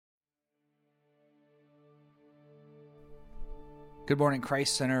Good morning,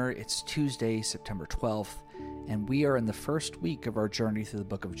 Christ Center. It's Tuesday, September 12th, and we are in the first week of our journey through the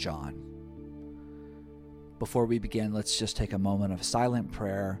book of John. Before we begin, let's just take a moment of silent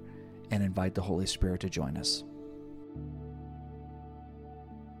prayer and invite the Holy Spirit to join us.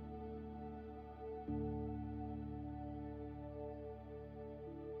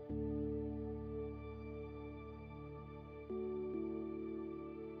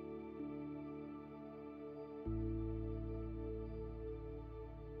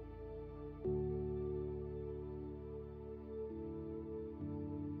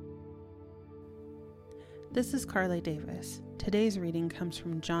 This is Carly Davis. Today's reading comes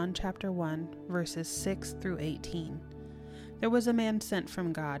from John chapter 1, verses 6 through 18. There was a man sent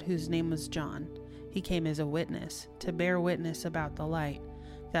from God whose name was John. He came as a witness, to bear witness about the light,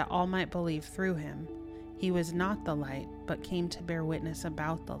 that all might believe through him. He was not the light, but came to bear witness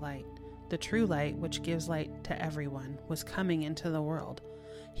about the light. The true light, which gives light to everyone, was coming into the world.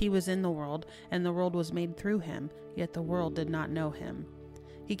 He was in the world, and the world was made through him, yet the world did not know him.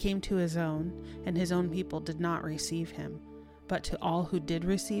 He came to his own, and his own people did not receive him. But to all who did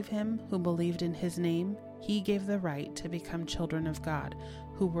receive him, who believed in his name, he gave the right to become children of God,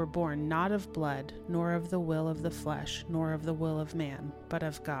 who were born not of blood, nor of the will of the flesh, nor of the will of man, but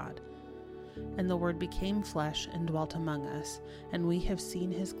of God. And the Word became flesh and dwelt among us, and we have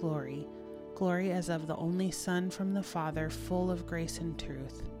seen his glory, glory as of the only Son from the Father, full of grace and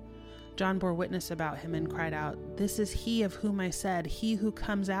truth. John bore witness about him and cried out, "This is he of whom I said, 'He who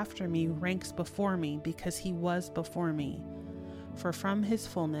comes after me ranks before me, because he was before me.' For from his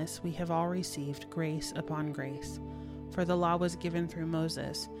fullness we have all received grace upon grace. For the law was given through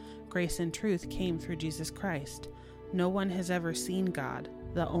Moses. Grace and truth came through Jesus Christ. No one has ever seen God,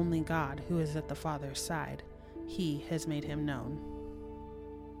 the only God who is at the Father's side. He has made him known."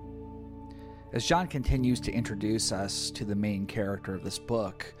 As John continues to introduce us to the main character of this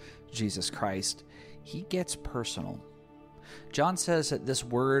book, Jesus Christ, he gets personal. John says that this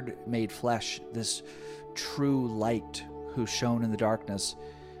Word made flesh, this true light who shone in the darkness,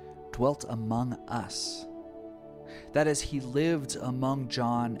 dwelt among us. That is, he lived among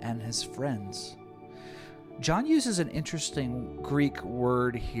John and his friends. John uses an interesting Greek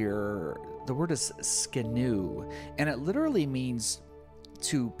word here. The word is SKENOO, and it literally means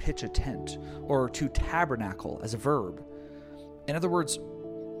to pitch a tent or to tabernacle as a verb. In other words,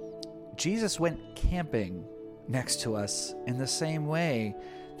 Jesus went camping next to us in the same way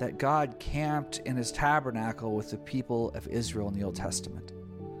that God camped in his tabernacle with the people of Israel in the Old Testament.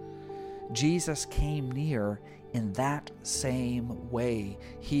 Jesus came near in that same way.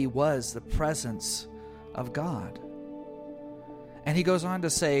 He was the presence of God. And he goes on to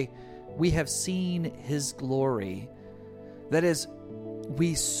say, we have seen his glory. That is,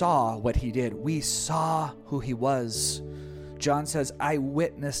 we saw what he did. We saw who he was. John says, I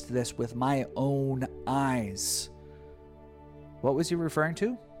witnessed this with my own eyes. What was he referring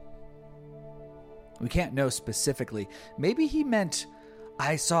to? We can't know specifically. Maybe he meant,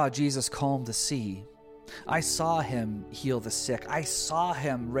 I saw Jesus calm the sea. I saw him heal the sick. I saw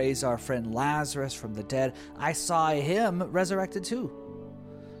him raise our friend Lazarus from the dead. I saw him resurrected too.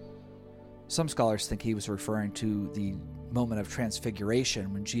 Some scholars think he was referring to the moment of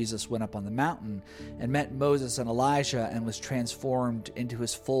transfiguration when Jesus went up on the mountain and met Moses and Elijah and was transformed into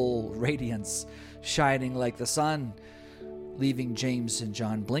his full radiance, shining like the sun, leaving James and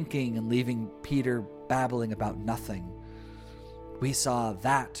John blinking and leaving Peter babbling about nothing. We saw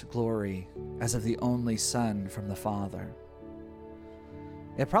that glory as of the only Son from the Father.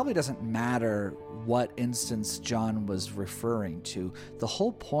 It probably doesn't matter what instance John was referring to. The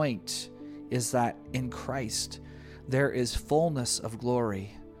whole point is that in Christ, there is fullness of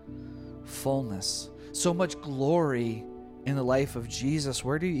glory. Fullness. So much glory in the life of Jesus.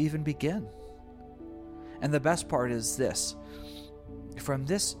 Where do you even begin? And the best part is this. From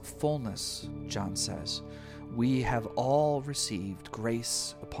this fullness, John says, we have all received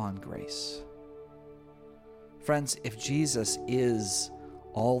grace upon grace. Friends, if Jesus is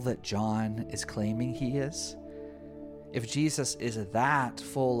all that John is claiming he is, if Jesus is that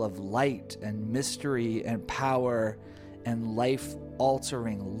full of light and mystery and power and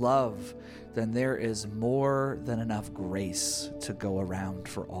life-altering love, then there is more than enough grace to go around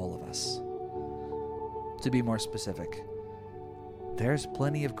for all of us. To be more specific, there's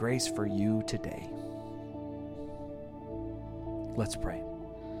plenty of grace for you today. Let's pray.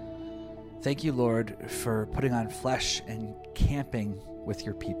 Thank you, Lord, for putting on flesh and camping with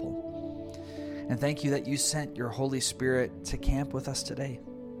your people. And thank you that you sent your Holy Spirit to camp with us today.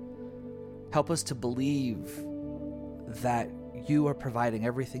 Help us to believe that you are providing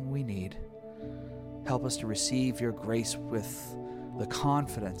everything we need. Help us to receive your grace with the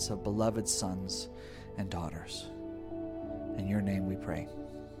confidence of beloved sons and daughters. In your name we pray.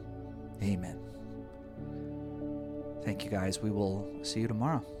 Amen. Thank you, guys. We will see you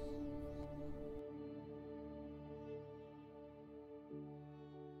tomorrow.